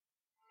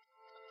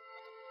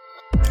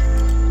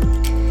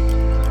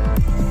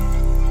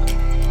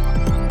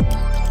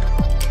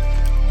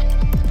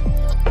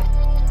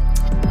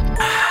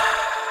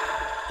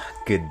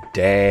Good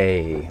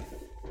day.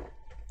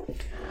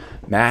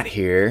 Matt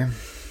here.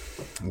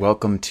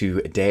 Welcome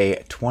to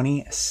day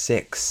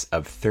 26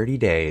 of 30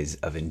 days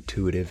of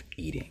intuitive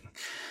eating.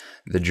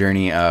 The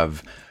journey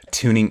of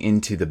tuning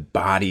into the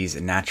body's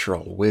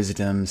natural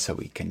wisdom so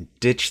we can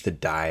ditch the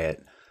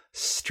diet,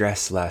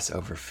 stress less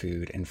over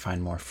food, and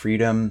find more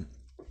freedom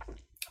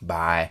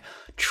by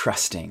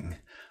trusting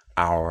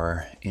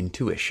our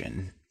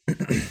intuition.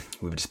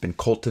 We've just been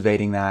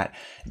cultivating that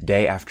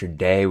day after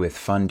day with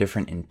fun,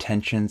 different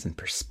intentions and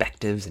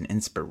perspectives and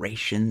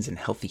inspirations and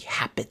healthy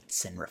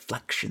habits and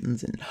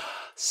reflections and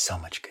so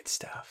much good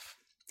stuff.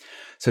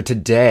 So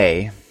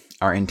today,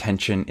 our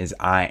intention is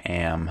I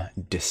am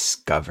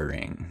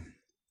discovering.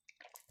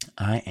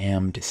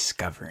 And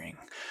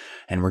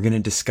we're going to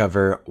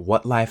discover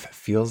what life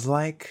feels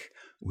like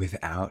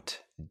without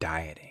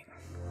dieting.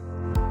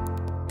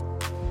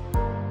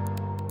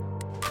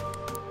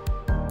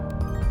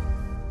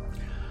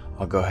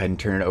 I'll go ahead and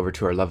turn it over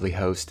to our lovely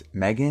host,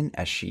 Megan,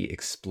 as she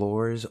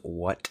explores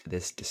what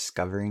this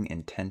discovering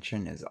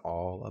intention is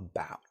all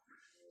about.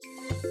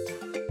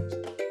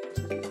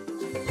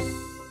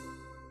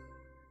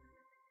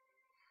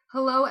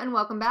 Hello and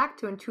welcome back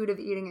to Intuitive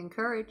Eating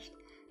Encouraged.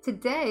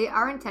 Today,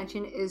 our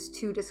intention is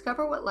to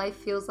discover what life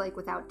feels like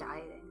without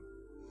dieting.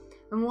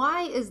 And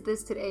why is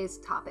this today's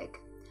topic?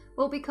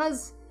 Well,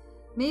 because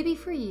maybe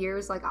for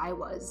years, like I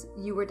was,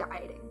 you were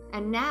dieting.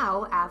 And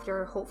now,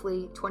 after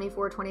hopefully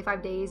 24,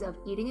 25 days of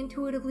eating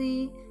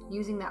intuitively,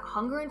 using that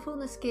hunger and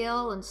fullness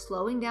scale and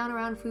slowing down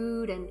around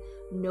food and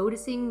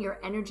noticing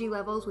your energy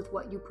levels with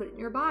what you put in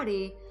your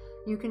body,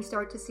 you can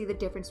start to see the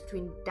difference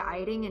between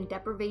dieting and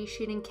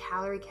deprivation and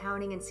calorie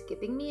counting and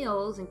skipping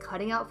meals and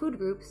cutting out food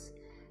groups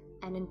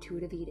and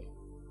intuitive eating,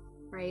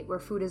 right? Where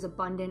food is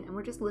abundant and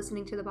we're just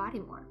listening to the body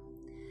more.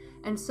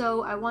 And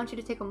so I want you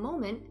to take a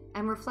moment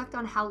and reflect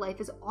on how life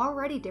is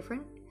already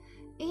different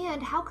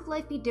and how could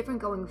life be different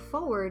going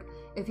forward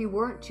if you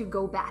weren't to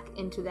go back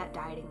into that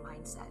dieting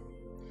mindset?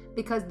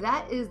 Because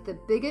that is the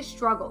biggest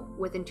struggle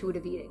with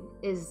intuitive eating,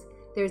 is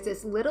there's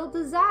this little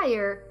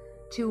desire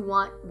to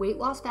want weight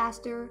loss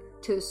faster,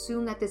 to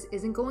assume that this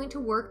isn't going to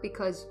work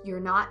because you're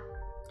not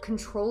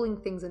controlling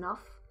things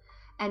enough.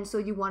 And so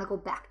you want to go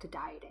back to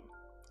dieting.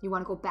 You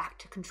want to go back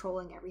to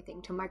controlling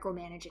everything, to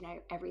micromanaging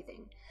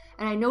everything.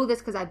 And I know this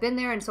because I've been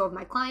there and so have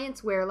my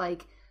clients where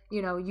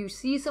you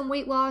see some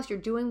weight loss, you're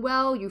doing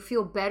well, you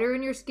feel better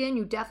in your skin,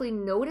 you definitely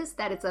notice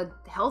that it's a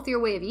healthier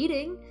way of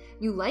eating,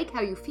 you like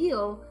how you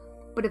feel,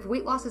 but if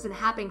weight loss isn't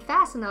happening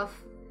fast enough,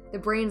 the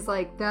brain's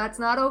like, that's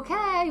not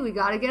okay, we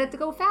gotta get it to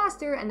go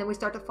faster, and then we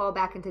start to fall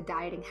back into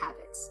dieting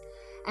habits.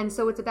 And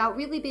so it's about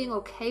really being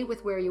okay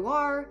with where you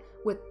are,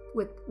 with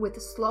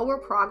slower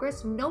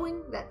progress,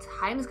 knowing that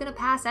time is gonna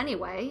pass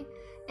anyway,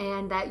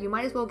 and that you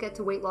might as well get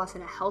to weight loss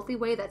in a healthy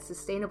way that's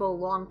sustainable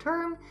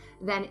long-term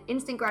than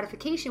instant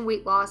gratification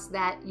weight loss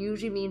that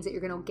usually means that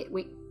you're going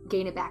to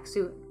gain it back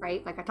soon,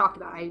 right? Like I talked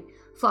about, I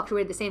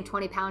fluctuated the same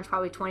 20 pounds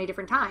probably 20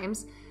 different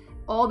times,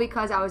 all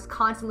because I was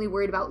constantly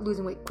worried about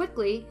losing weight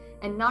quickly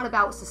and not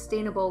about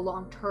sustainable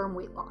long-term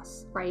weight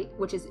loss, right?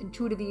 Which is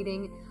intuitive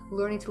eating,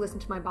 learning to listen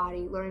to my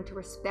body, learning to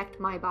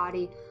respect my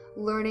body,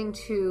 learning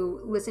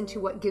to listen to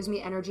what gives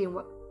me energy and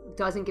what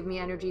doesn't give me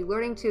energy,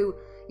 learning to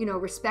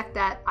respect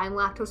that I'm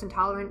lactose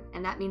intolerant,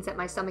 and that means that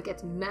my stomach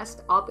gets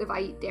messed up if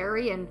I eat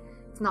dairy, and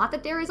it's not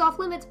that dairy's off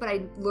limits, but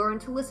I learn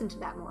to listen to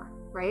that more,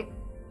 right?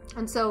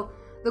 And so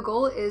the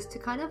goal is to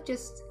kind of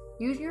just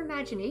use your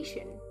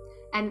imagination,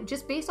 and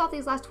just based off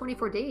these last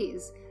 24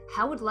 days,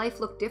 how would life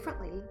look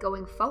differently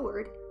going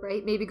forward,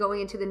 right? Maybe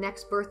going into the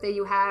next birthday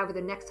you have or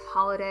the next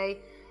holiday.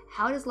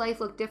 How does life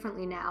look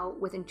differently now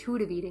with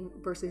intuitive eating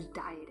versus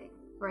dieting,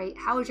 right?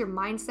 How has your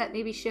mindset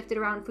maybe shifted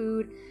around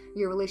food?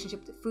 Your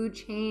relationship to food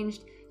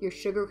changed? Your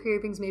sugar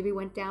cravings maybe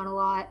went down a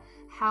lot.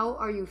 How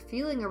are you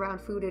feeling around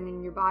food and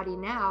in your body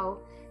now?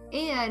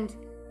 And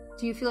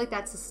do you feel like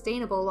that's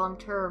sustainable long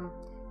term?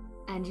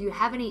 And do you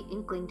have any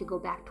inkling to go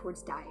back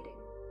towards dieting?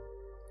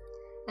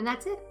 And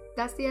that's it.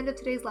 That's the end of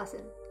today's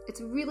lesson.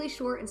 It's really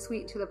short and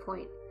sweet to the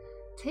point.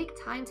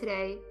 Take time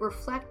today,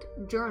 reflect,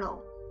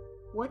 journal.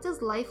 What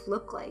does life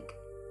look like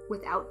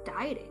without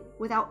dieting,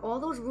 without all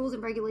those rules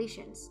and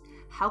regulations?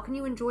 How can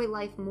you enjoy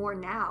life more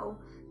now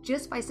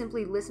just by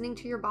simply listening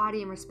to your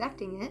body and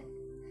respecting it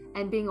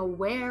and being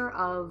aware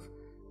of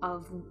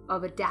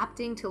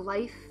adapting to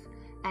life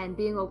and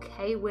being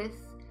okay with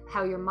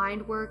how your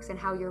mind works and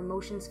how your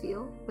emotions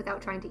feel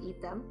without trying to eat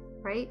them,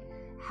 right?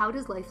 How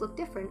does life look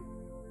different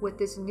with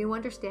this new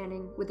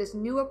understanding, with this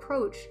new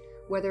approach,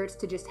 whether it's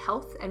to just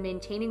health and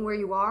maintaining where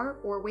you are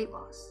or weight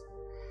loss?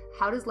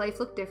 How does life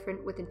look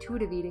different with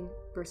intuitive eating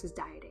versus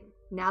dieting?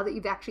 Now that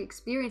you've actually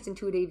experienced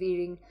intuitive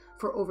eating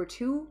for over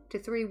 2 to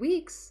 3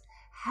 weeks,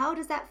 how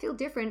does that feel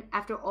different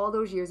after all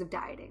those years of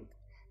dieting?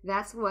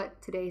 That's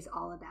what today's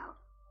all about.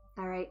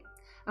 All right.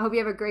 I hope you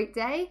have a great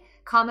day.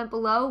 Comment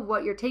below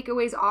what your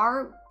takeaways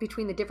are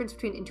between the difference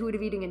between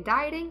intuitive eating and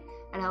dieting,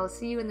 and I will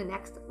see you in the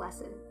next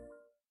lesson.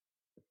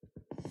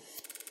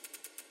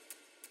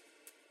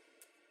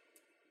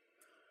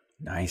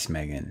 Nice,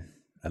 Megan.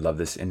 I love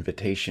this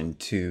invitation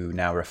to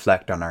now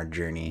reflect on our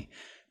journey,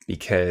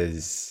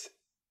 because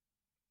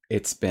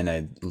it's been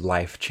a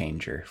life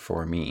changer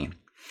for me.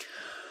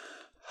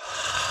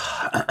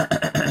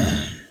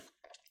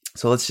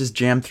 So let's just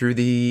jam through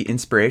the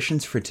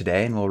inspirations for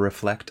today, and we'll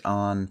reflect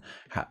on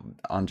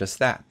just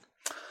that.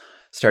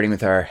 Starting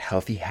with our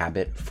healthy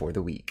habit for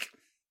the week.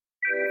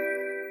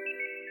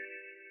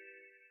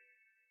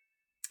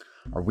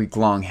 Our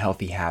week-long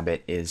healthy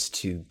habit is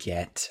to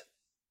get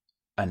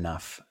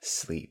enough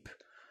sleep,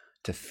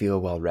 to feel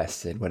well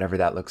rested, whatever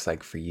that looks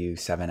like for you.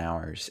 7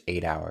 hours,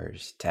 8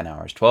 hours, 10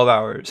 hours, 12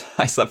 hours.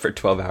 I slept for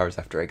 12 hours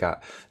after I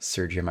got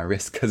surgery on my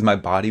wrist because my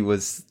body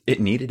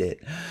needed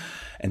it.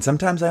 And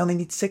sometimes I only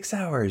need 6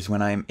 hours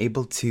when I'm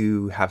able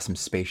to have some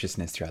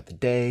spaciousness throughout the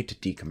day to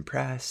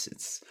decompress.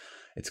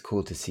 It's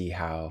cool to see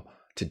how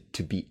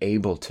to be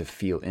able to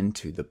feel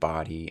into the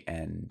body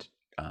and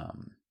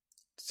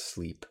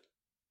sleep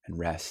and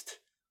rest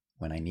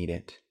when I need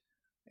it.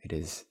 It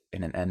is,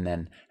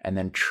 and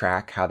then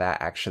track how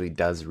that actually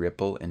does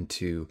ripple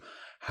into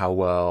how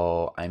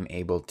well I'm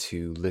able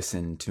to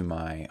listen to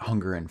my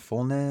hunger and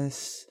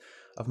fullness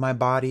of my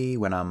body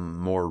when I'm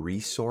more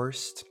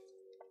resourced.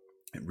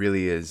 It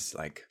really is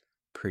like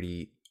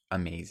pretty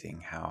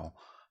amazing how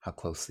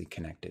closely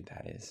connected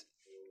that is.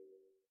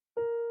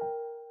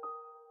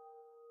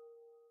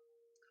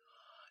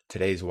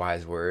 Today's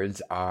wise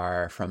words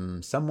are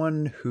from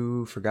someone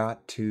who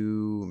forgot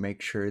to make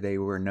sure they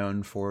were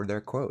known for their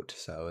quote,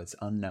 so it's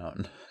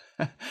unknown.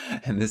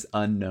 And this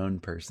unknown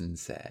person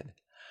said,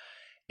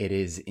 "It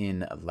is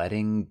in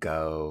letting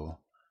go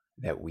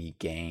that we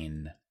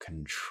gain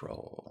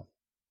control."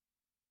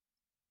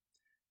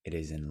 It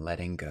is in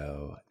letting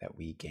go that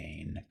we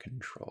gain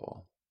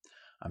control.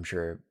 I'm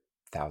sure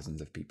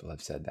thousands of people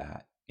have said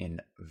that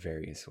in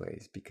various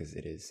ways because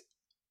it is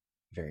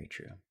very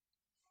true.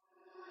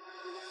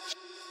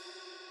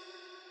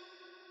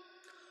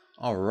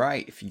 All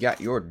right, if you got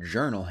your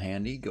journal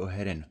handy, go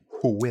ahead and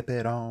whip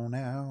it on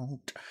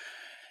out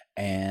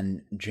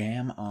and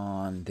jam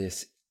on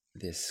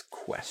this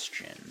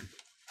question.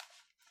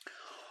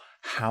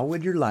 How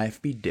would your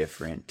life be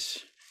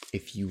different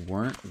if you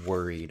weren't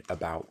worried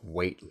about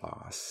weight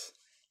loss,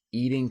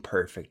 eating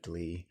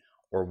perfectly,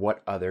 or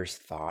what others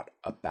thought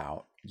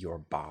about your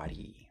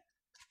body?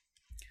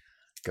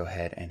 Go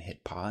ahead and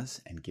hit pause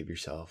and give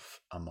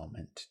yourself a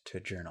moment to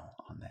journal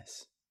on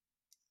this.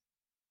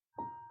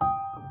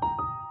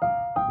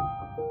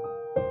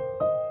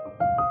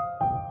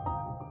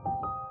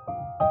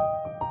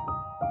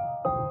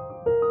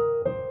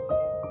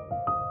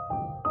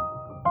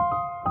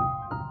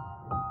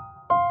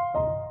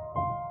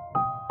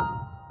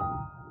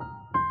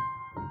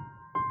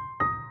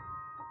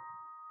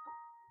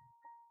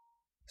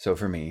 So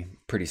for me,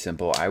 pretty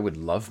simple. I would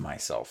love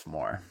myself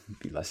more,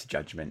 be less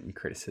judgment and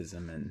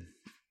criticism and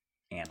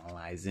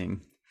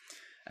analyzing.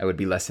 I would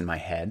be less in my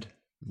head,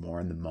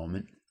 more in the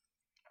moment.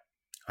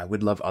 I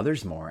would love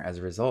others more as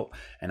a result,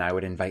 and I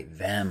would invite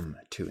them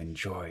to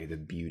enjoy the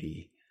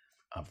beauty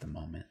of the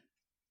moment.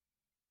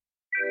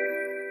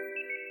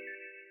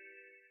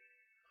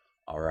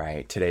 All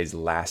right, today's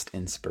last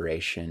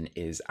inspiration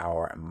is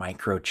our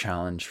micro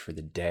challenge for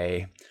the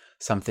day.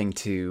 Something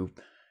to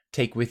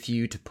take with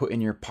you, to put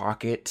in your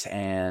pocket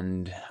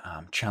and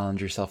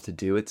challenge yourself to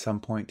do at some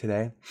point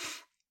today.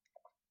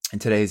 And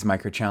today's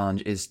micro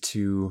challenge is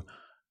to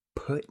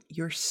put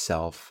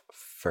yourself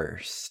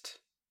first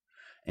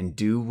and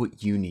do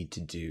what you need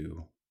to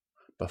do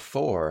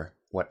before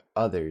what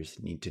others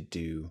need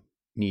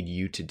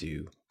you to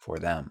do for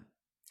them.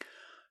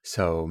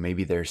 So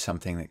maybe there's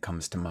something that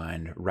comes to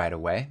mind right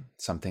away,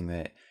 something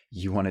that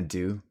you want to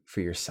do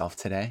for yourself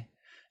today.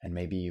 And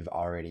maybe you've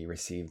already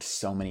received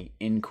so many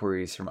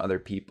inquiries from other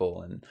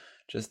people and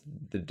just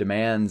the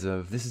demands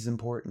of, this is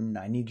important,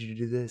 I need you to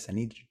do this, I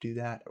need you to do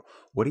that.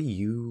 What do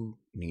you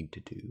need to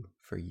do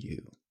for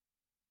you?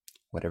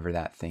 Whatever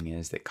that thing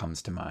is that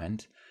comes to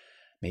mind.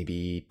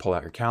 Maybe pull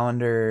out your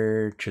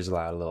calendar, chisel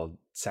out a little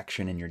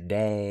section in your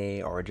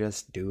day, or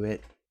just do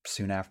it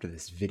soon after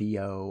this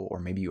video. Or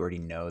maybe you already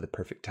know the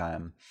perfect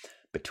time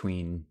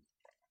between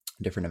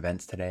different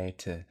events today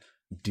to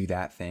do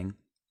that thing.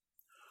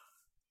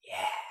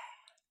 Yeah.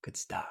 Good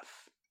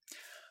stuff.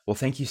 Well,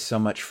 thank you so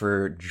much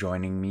for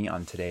joining me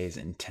on today's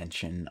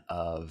intention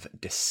of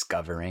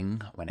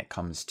discovering when it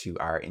comes to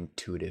our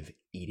intuitive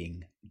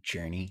eating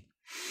journey.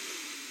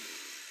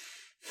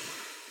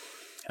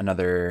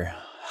 Another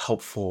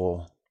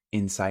helpful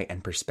insight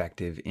and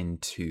perspective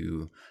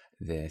into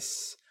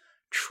this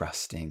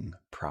trusting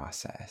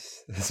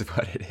process. This is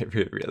what it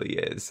really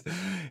is.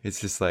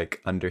 It's just like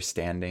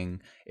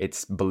understanding.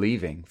 It's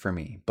believing for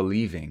me,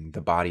 believing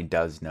the body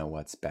does know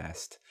what's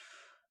best.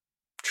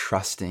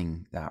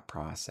 Trusting that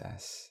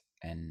process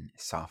and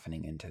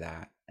softening into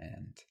that.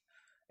 And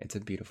it's a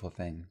beautiful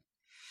thing.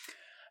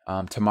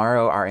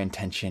 Tomorrow, our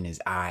intention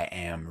is I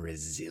am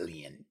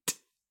resilient.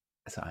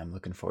 So I'm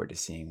looking forward to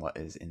seeing what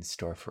is in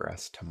store for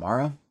us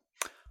tomorrow.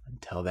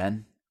 Until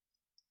then,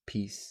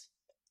 peace,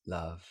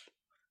 love,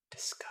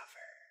 discover.